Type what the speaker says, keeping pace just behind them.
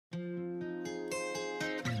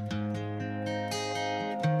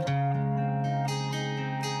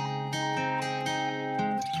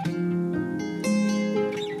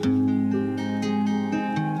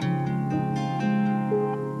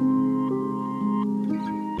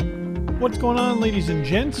What's going on, ladies and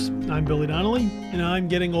gents? I'm Billy Donnelly, and I'm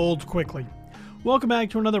getting old quickly. Welcome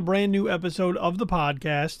back to another brand new episode of the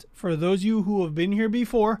podcast. For those of you who have been here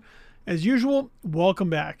before, as usual,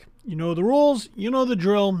 welcome back. You know the rules, you know the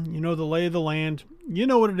drill, you know the lay of the land, you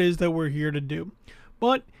know what it is that we're here to do.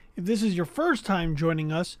 But if this is your first time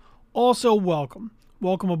joining us, also welcome.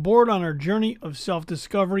 Welcome aboard on our journey of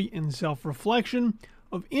self-discovery and self-reflection,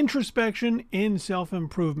 of introspection and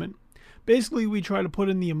self-improvement. Basically, we try to put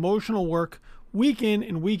in the emotional work week in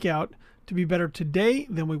and week out to be better today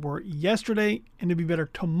than we were yesterday and to be better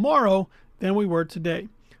tomorrow than we were today.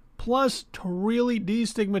 Plus, to really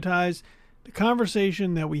destigmatize the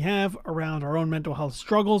conversation that we have around our own mental health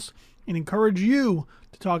struggles and encourage you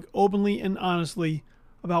to talk openly and honestly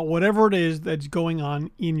about whatever it is that's going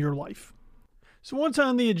on in your life. So what's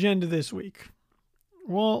on the agenda this week?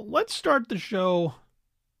 Well, let's start the show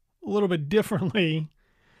a little bit differently.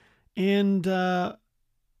 And let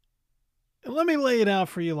me lay it out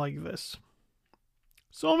for you like this.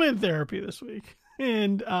 So I'm in therapy this week,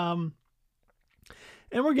 and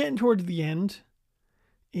we're getting towards the end.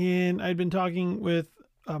 And I'd been talking with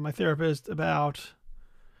my therapist about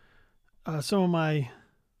some of my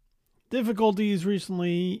difficulties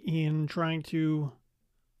recently in trying to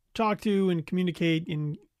talk to and communicate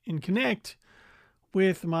and connect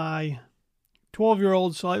with my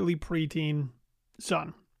 12-year-old, slightly preteen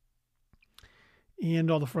son.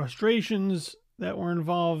 And all the frustrations that were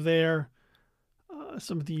involved there,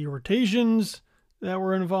 some of the irritations that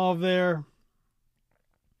were involved there,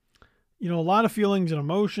 you know, a lot of feelings and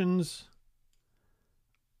emotions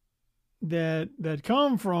that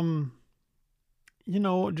come from, you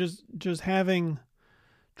know, just having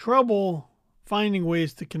trouble finding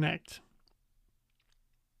ways to connect.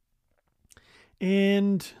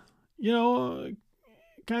 And, you know,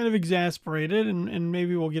 kind of exasperated, and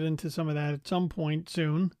maybe we'll get into some of that at some point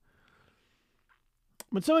soon.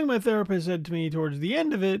 But something my therapist said to me towards the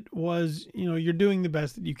end of it was, you know, you're doing the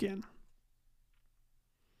best that you can.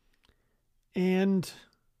 And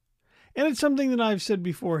it's something that I've said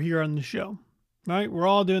before here on the show, right? We're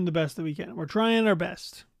all doing the best that we can. We're trying our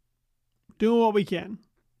best, doing what we can.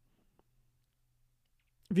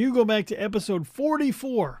 If you go back to episode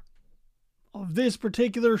 44 of this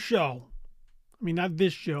particular show, I mean, not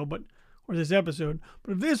this show, or this episode,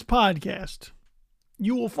 but of this podcast,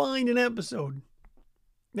 you will find an episode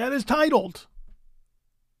that is titled,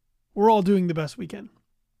 We're All Doing the Best We Can.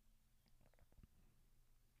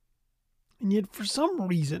 And yet, for some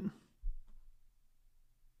reason,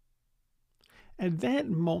 at that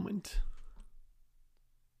moment,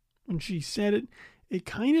 when she said it, it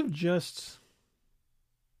kind of just,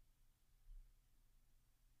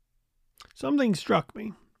 something struck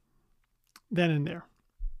me. Then and there.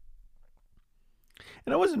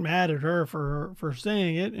 And I wasn't mad at her for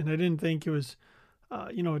saying it, and I didn't think it was,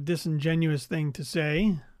 a disingenuous thing to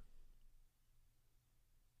say.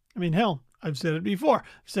 I mean, hell, I've said it before.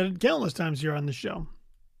 I've said it countless times here on the show.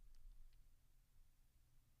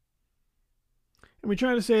 And we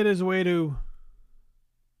try to say it as a way to,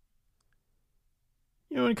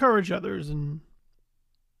 encourage others and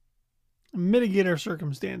mitigate our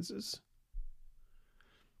circumstances.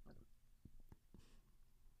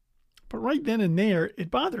 But right then and there,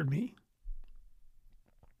 it bothered me.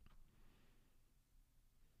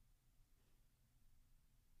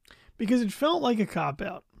 Because it felt like a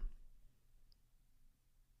cop-out.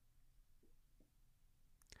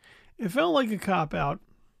 It felt like a cop-out.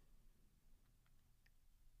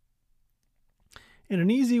 And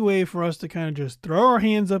an easy way for us to kind of just throw our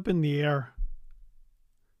hands up in the air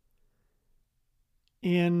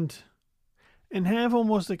and have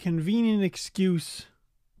almost a convenient excuse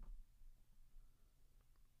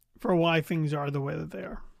for why things are the way that they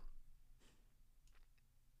are.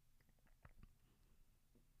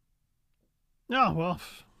 Oh, well,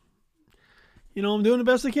 I'm doing the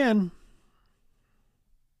best I can.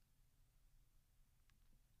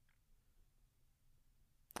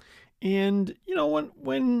 And,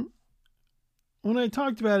 when I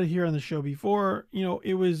talked about it here on the show before,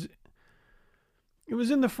 it was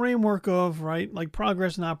in the framework of, right, like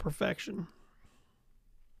progress, not perfection.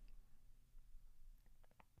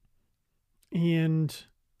 And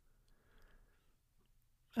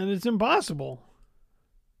it's impossible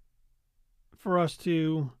for us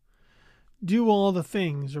to do all the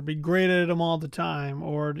things or be great at them all the time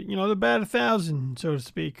or, the bat 1,000, so to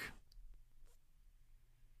speak.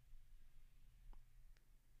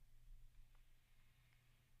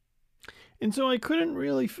 And so I couldn't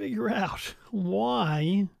really figure out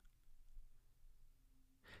why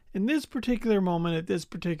in this particular moment, at this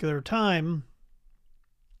particular time,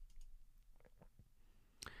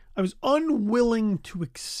 I was unwilling to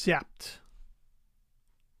accept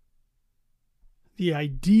the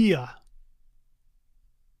idea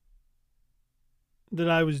that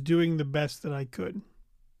I was doing the best that I could,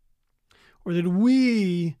 or that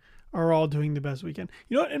we are all doing the best we can.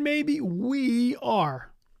 You know what? And maybe we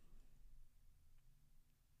are.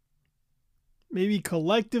 Maybe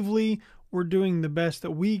collectively we're doing the best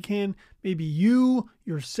that we can. Maybe you,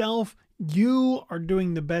 yourself, you are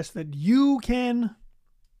doing the best that you can.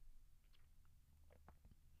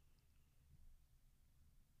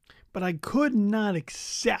 But I could not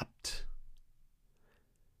accept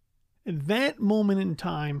at that moment in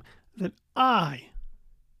time that I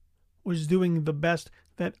was doing the best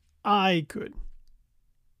that I could.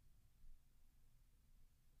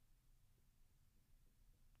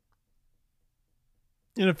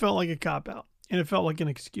 And it felt like a cop-out. And it felt like an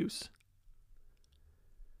excuse.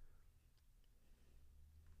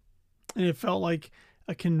 And it felt like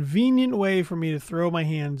a convenient way for me to throw my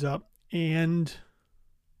hands up and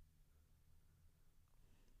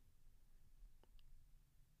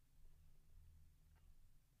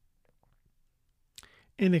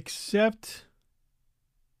accept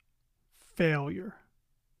failure,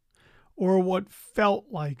 or what felt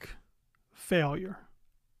like failure.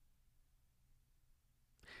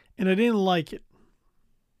 And I didn't like it.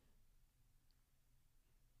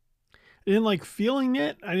 I didn't like feeling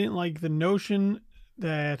it. I didn't like the notion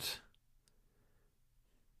that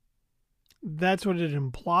that's what it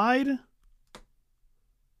implied.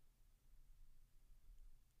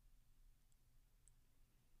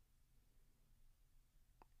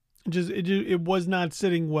 It was not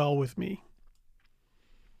sitting well with me.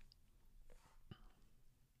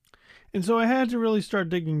 And so I had to really start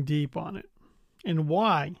digging deep on it. And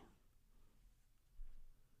why?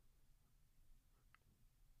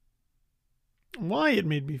 Why it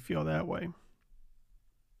made me feel that way.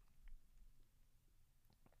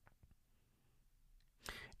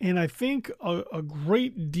 And I think a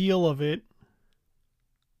great deal of it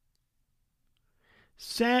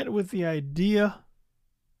sat with the idea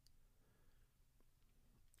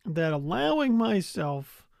that allowing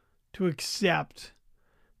myself to accept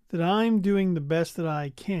that I'm doing the best that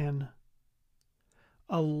I can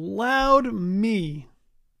allowed me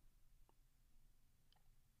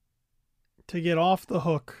to get off the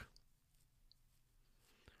hook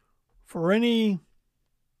for any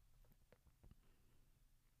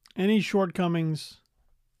shortcomings,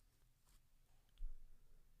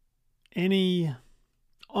 any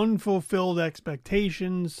unfulfilled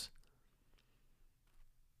expectations,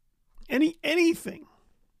 anything.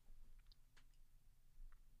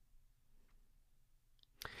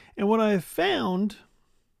 And what I have found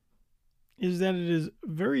is that it is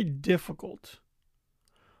very difficult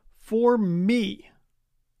for me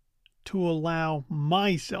to allow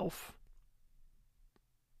myself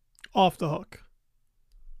off the hook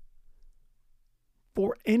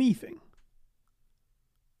for anything.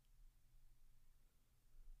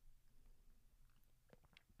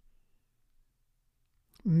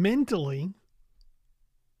 Mentally,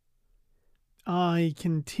 I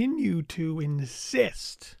continue to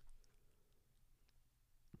insist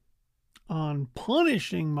on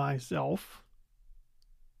punishing myself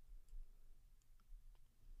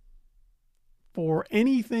for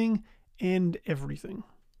anything and everything.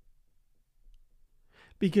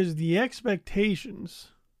 Because the expectations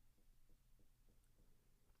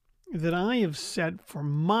that I have set for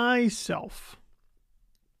myself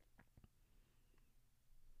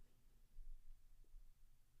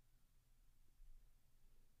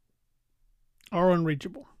are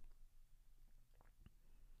unreachable.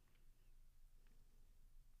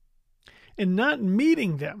 And not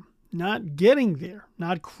meeting them, not getting there,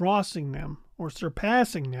 not crossing them or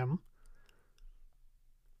surpassing them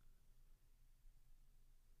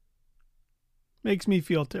makes me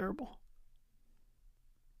feel terrible.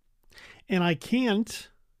 And I can't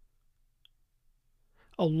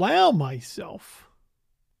allow myself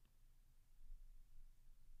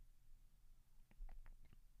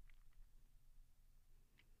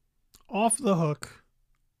off the hook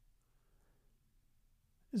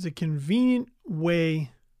is a convenient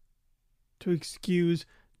way to excuse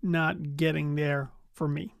not getting there for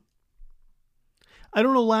me. I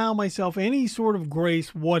don't allow myself any sort of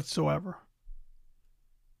grace whatsoever.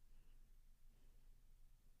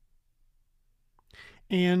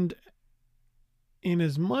 And in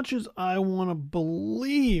as much as I want to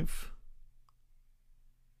believe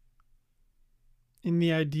in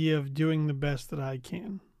the idea of doing the best that I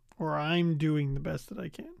can, or I'm doing the best that I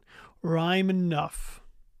can, or I'm enough,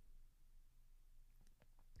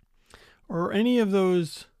 or any of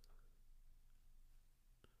those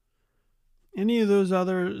any of those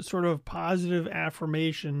other sort of positive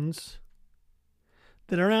affirmations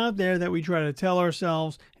that are out there that we try to tell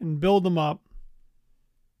ourselves and build them up,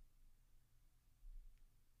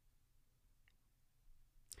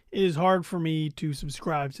 it is hard for me to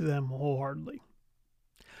subscribe to them wholeheartedly.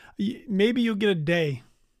 Maybe you'll get a day.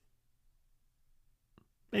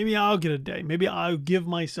 Maybe I'll get a day. Maybe I'll give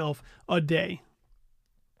myself a day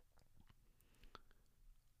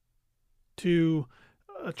to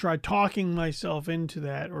try talking myself into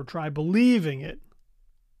that, or try believing it.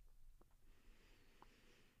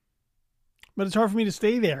 But it's hard for me to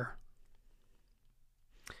stay there.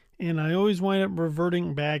 And I always wind up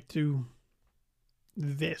reverting back to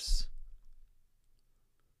this.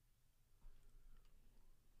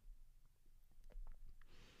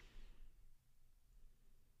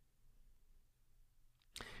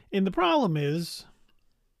 And the problem is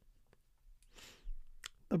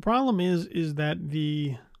that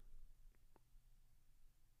the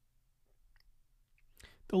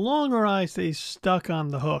longer I stay stuck on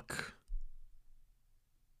the hook,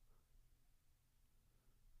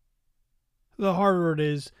 the harder it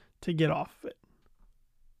is to get off of it.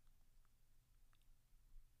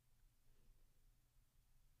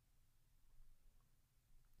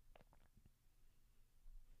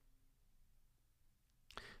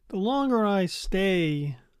 The longer I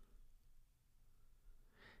stay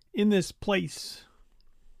in this place,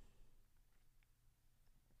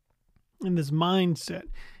 in this mindset,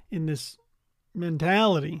 in this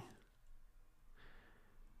mentality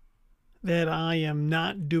that I am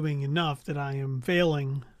not doing enough, that I am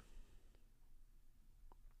failing,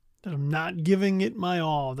 that I'm not giving it my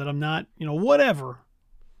all, that I'm not, whatever.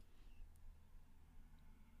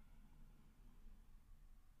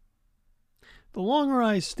 The longer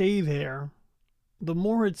I stay there, the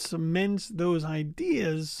more it cements those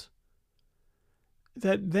ideas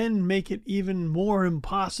that then make it even more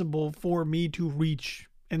impossible for me to reach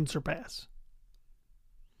and surpass.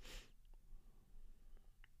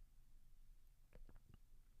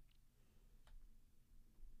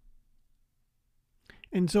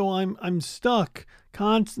 And so I'm stuck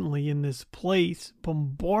constantly in this place,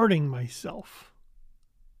 bombarding myself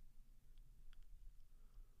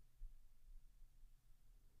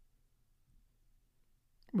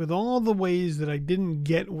with all the ways that I didn't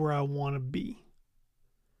get where I want to be,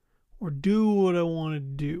 or do what I want to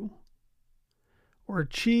do, or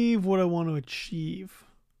achieve what I want to achieve.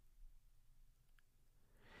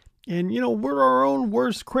 And, we're our own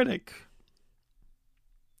worst critic.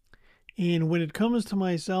 And when it comes to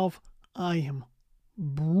myself, I am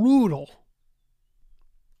brutal.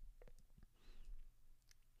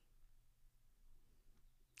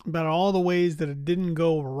 About all the ways that it didn't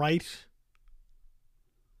go right.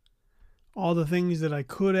 All the things that I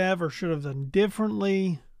could have or should have done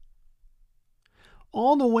differently.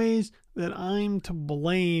 All the ways that I'm to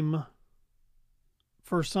blame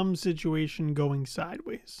for some situation going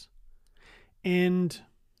sideways. And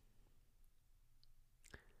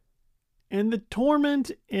the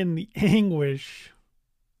torment and the anguish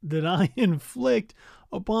that I inflict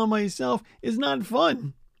upon myself is not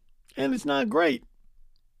fun. And it's not great.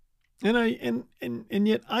 And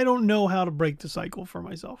yet I don't know how to break the cycle for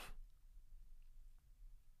myself.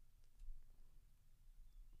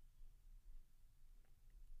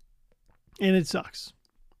 And it sucks.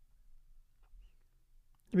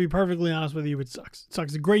 To be perfectly honest with you, it sucks. It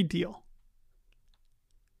sucks a great deal.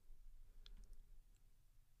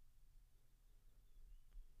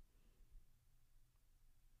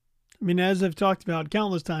 I mean, as I've talked about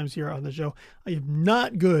countless times here on the show, I am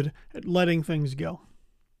not good at letting things go.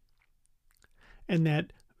 And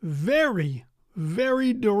that very,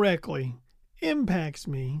 very directly impacts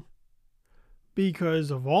me because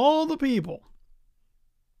of all the people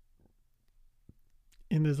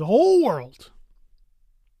in this whole world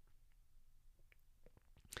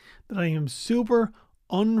that I am super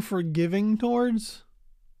unforgiving towards.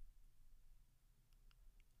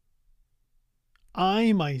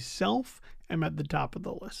 I myself am at the top of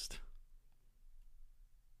the list.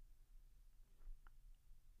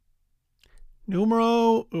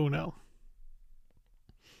 Numero uno.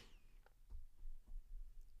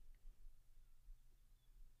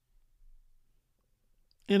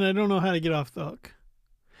 And I don't know how to get off the hook.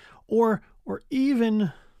 Or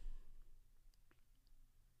even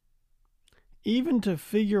to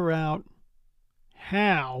figure out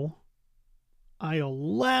how I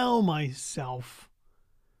allow myself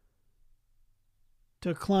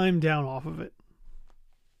to climb down off of it.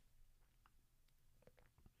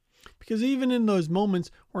 Because even in those moments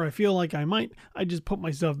where I feel like I might, I just put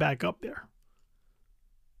myself back up there.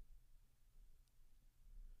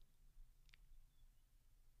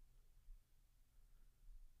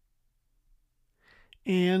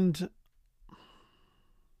 And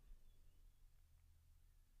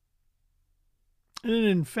it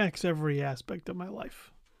infects every aspect of my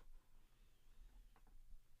life.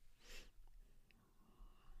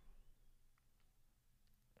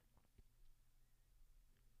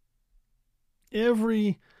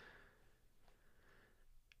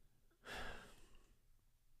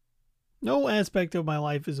 No aspect of my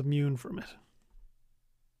life is immune from it.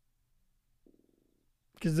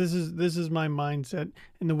 Because this is my mindset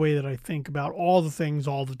and the way that I think about all the things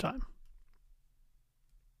all the time.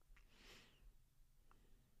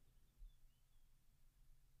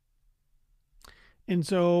 And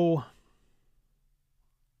so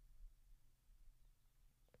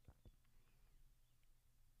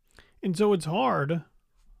it's hard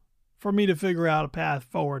for me to figure out a path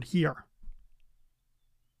forward here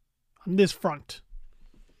on this front.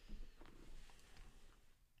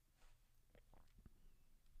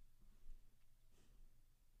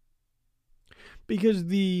 Because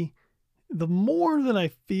the more that I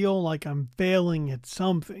feel like I'm failing at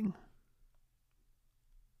something,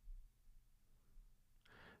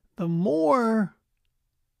 the more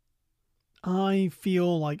I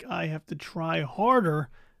feel like I have to try harder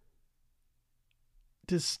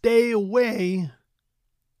to stay away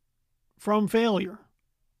from failure,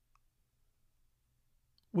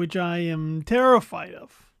 which I am terrified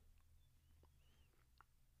of,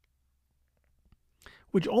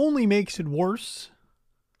 which only makes it worse.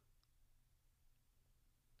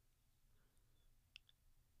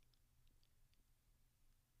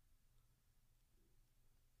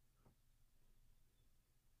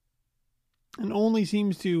 And only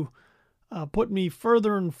seems to put me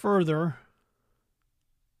further and further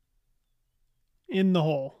in the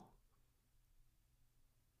hole.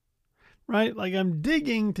 Right? Like I'm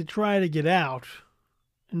digging to try to get out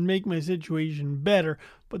and make my situation better,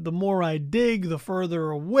 but the more I dig, the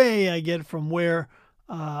further away I get from where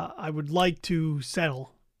I would like to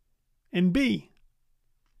settle and be.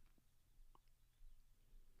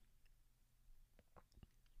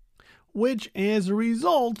 Which, as a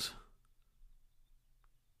result,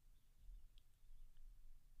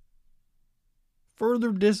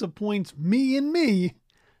 further disappoints me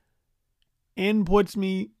and puts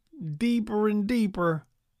me deeper and deeper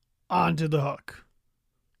onto the hook.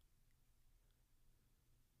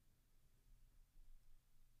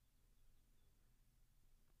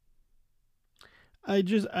 I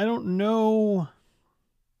don't know.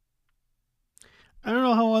 I don't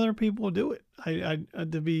know how other people do it. I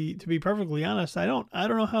to be perfectly honest, I don't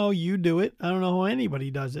know how you do it. I don't know how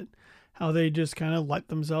anybody does it. How they just kind of let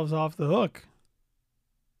themselves off the hook.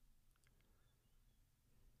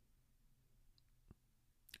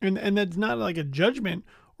 And that's not like a judgment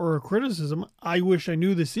or a criticism. I wish I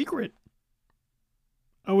knew the secret.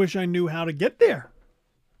 I wish I knew how to get there.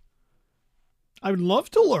 I would love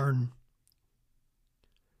to learn.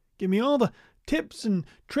 Give me all the tips and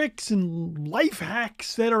tricks and life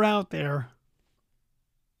hacks that are out there.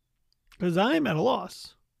 Because I'm at a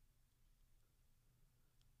loss.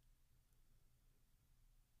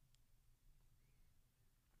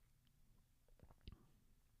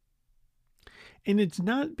 And it's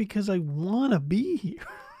not because I want to be here.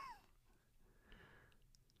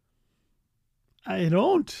 I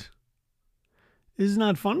don't. This is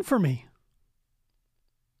not fun for me.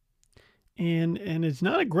 And it's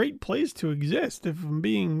not a great place to exist, if I'm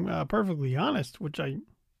being perfectly honest, which I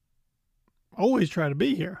always try to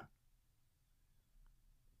be here.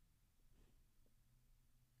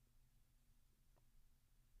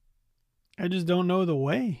 I just don't know the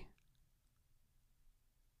way.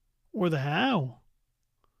 Or the how.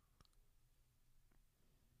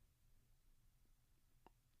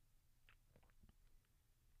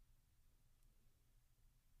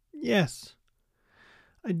 Yes,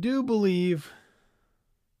 I do believe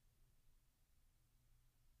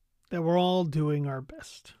that we're all doing our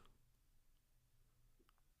best.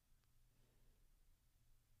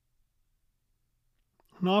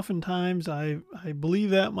 And oftentimes I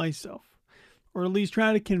believe that myself, or at least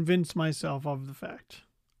try to convince myself of the fact.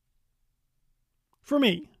 For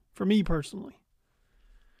me personally.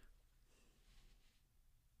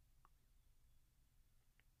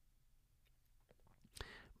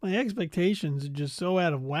 My expectations are just so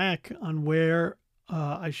out of whack on where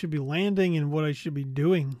I should be landing and what I should be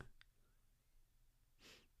doing.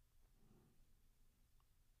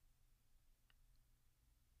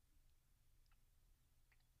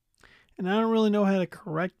 And I don't really know how to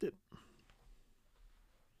correct it.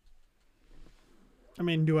 I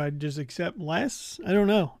mean, do I just accept less? I don't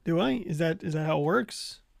know. Do I? Is that how it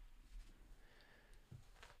works?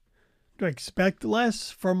 Do I expect less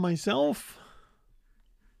from myself?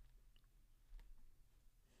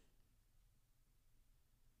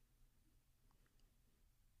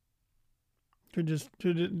 I just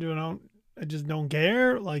don't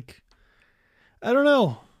care. Like, I don't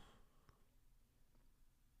know.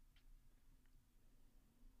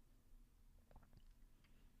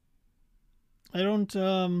 I don't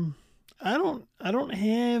I don't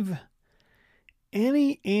have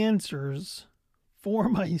any answers for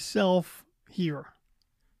myself here.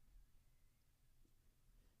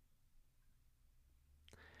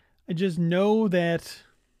 I just know that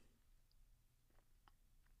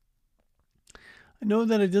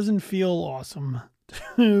it doesn't feel awesome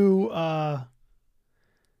to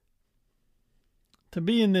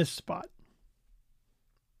be in this spot.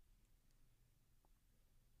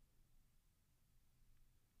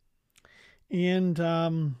 And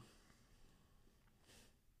and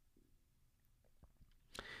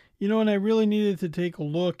I really needed to take a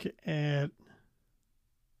look at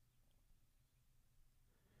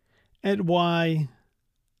why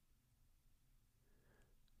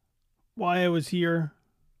I was here,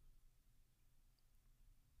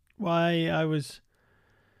 why I was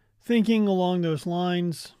thinking along those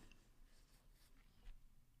lines.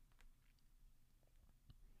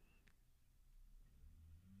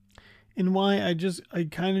 And why I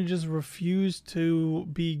kind of just refuse to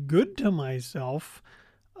be good to myself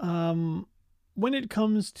when it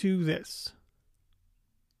comes to this.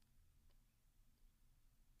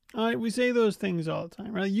 All right, we say those things all the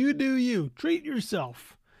time, right? You do you. Treat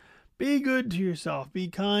yourself. Be good to yourself. Be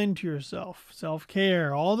kind to yourself.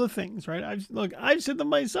 Self-care, all the things, right? I've said them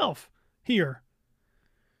myself here.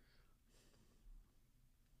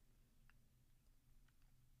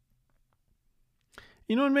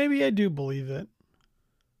 And maybe I do believe it.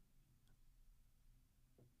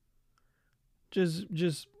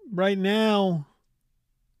 Just right now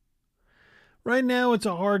it's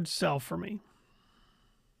a hard sell for me.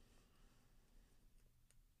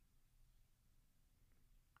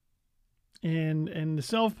 And the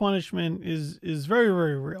self-punishment is very,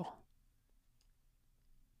 very real.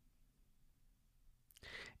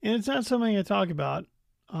 And it's not something I talk about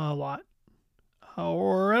a lot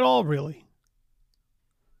or at all, really.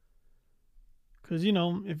 Because,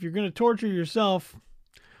 if you're going to torture yourself,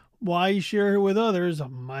 why share it with others?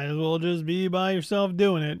 Might as well just be by yourself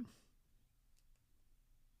doing it.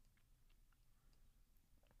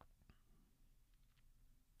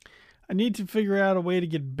 I need to figure out a way to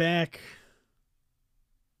get back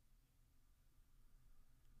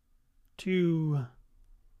to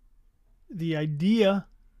the idea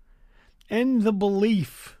and the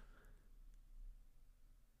belief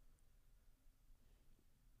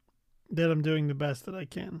that I'm doing the best that I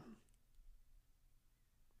can.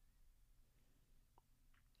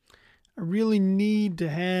 I really need to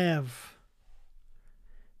have,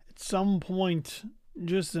 at some point,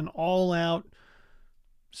 just an all-out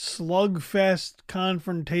slugfest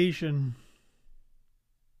confrontation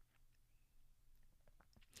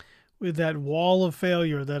with that wall of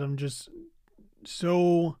failure that I'm just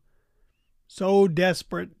so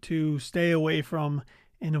desperate to stay away from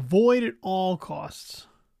and avoid at all costs.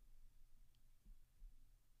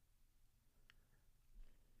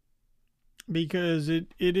 Because it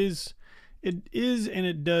is and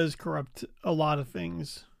it does corrupt a lot of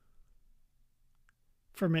things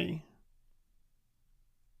for me.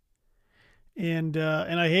 And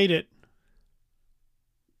I hate it.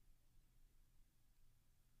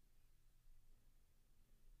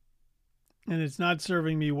 And it's not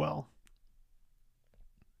serving me well.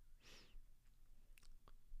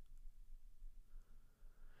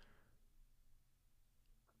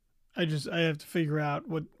 I have to figure out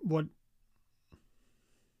what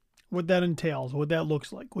that entails, what that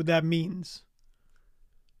looks like, what that means.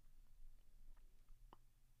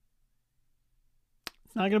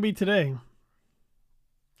 It's not going to be today.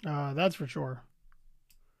 That's for sure.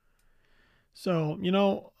 So,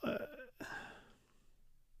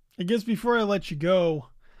 I guess before I let you go,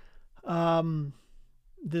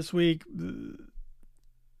 this week,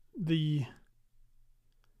 the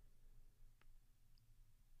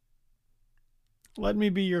let me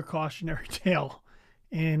be your cautionary tale,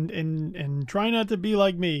 and try not to be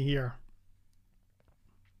like me here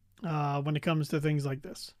when it comes to things like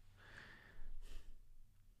this.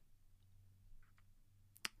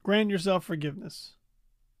 Grant yourself forgiveness.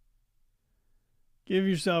 Give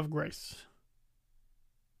yourself grace.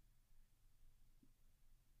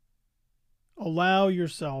 Allow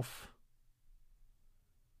yourself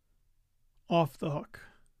off the hook.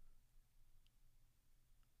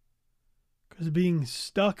 Because being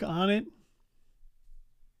stuck on it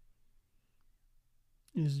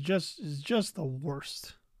is just the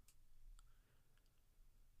worst.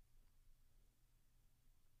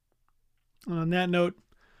 And on that note,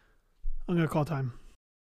 I'm going to call time.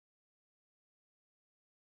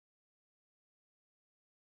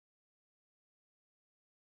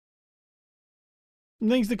 Some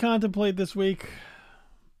things to contemplate this week.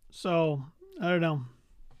 So, I don't know.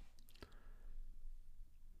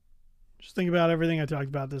 Just think about everything I talked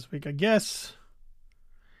about this week, I guess.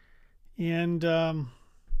 And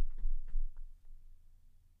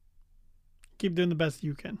keep doing the best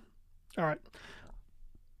you can. All right.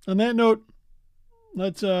 On that note,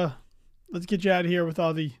 let's get you out of here with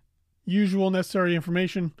all the usual necessary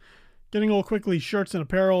information. Getting Old Quickly shirts and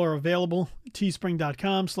apparel are available at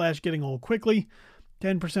teespring.com/gettingoldquickly.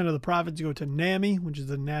 10% of the profits go to NAMI, which is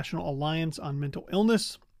the National Alliance on Mental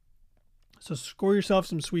Illness. So score yourself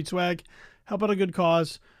some sweet swag. Help out a good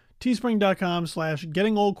cause.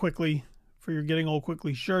 teespring.com/gettingoldquickly for your Getting Old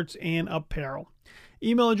Quickly shirts and apparel.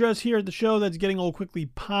 Email address here at the show, that's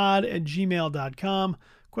gettingoldquicklypod@gmail.com.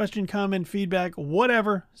 Question, comment, feedback,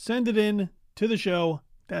 whatever, send it in to the show.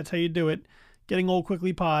 That's how you do it.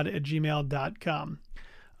 gettingoldquicklypod@gmail.com.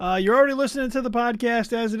 You're already listening to the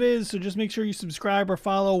podcast as it is, so just make sure you subscribe or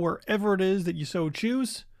follow wherever it is that you so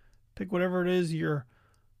choose. Pick whatever it is your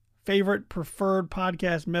favorite preferred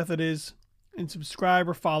podcast method is, and subscribe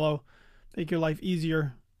or follow. Make your life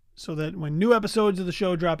easier so that when new episodes of the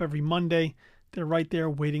show drop every Monday, they're right there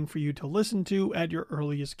waiting for you to listen to at your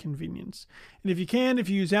earliest convenience. And if you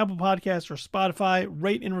use Apple Podcasts or Spotify,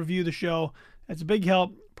 rate and review the show. That's a big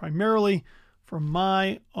help, primarily for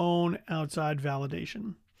my own outside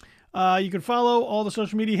validation. You can follow all the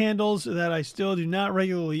social media handles that I still do not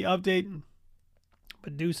regularly update,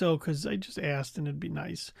 but do so because I just asked and it'd be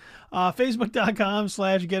nice.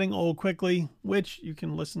 Facebook.com/gettingoldquickly, which you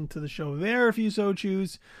can listen to the show there if you so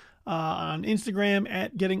choose. On Instagram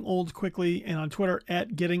 @gettingoldquickly, and on Twitter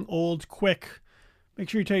 @gettingoldquick. Make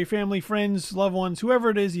sure you tell your family, friends, loved ones,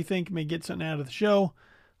 whoever it is you think may get something out of the show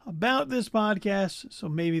about this podcast, so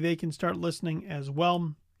maybe they can start listening as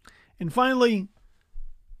well. And finally,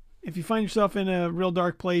 if you find yourself in a real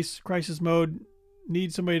dark place, crisis mode,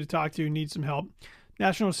 need somebody to talk to, need some help,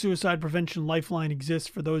 National Suicide Prevention Lifeline exists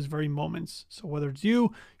for those very moments. So whether it's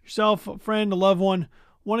you, yourself, a friend, a loved one,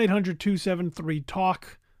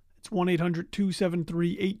 1-800-273-TALK. It's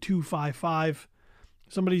 1-800-273-8255.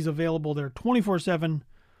 Somebody's available there 24/7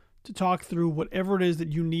 to talk through whatever it is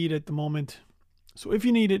that you need at the moment. So if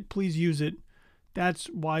you need it, please use it.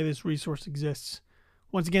 That's why this resource exists.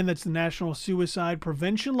 Once again, that's the National Suicide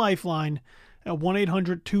Prevention Lifeline at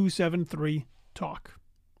 1-800-273-TALK.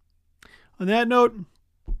 On that note,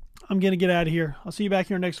 I'm going to get out of here. I'll see you back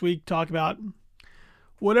here next week. Talk about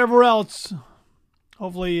whatever else.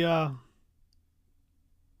 Hopefully a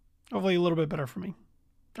little bit better for me.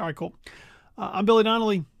 All right, cool. I'm Billy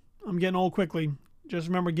Donnelly. I'm getting old quickly. Just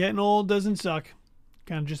remember, getting old doesn't suck. It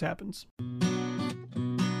kind of just happens.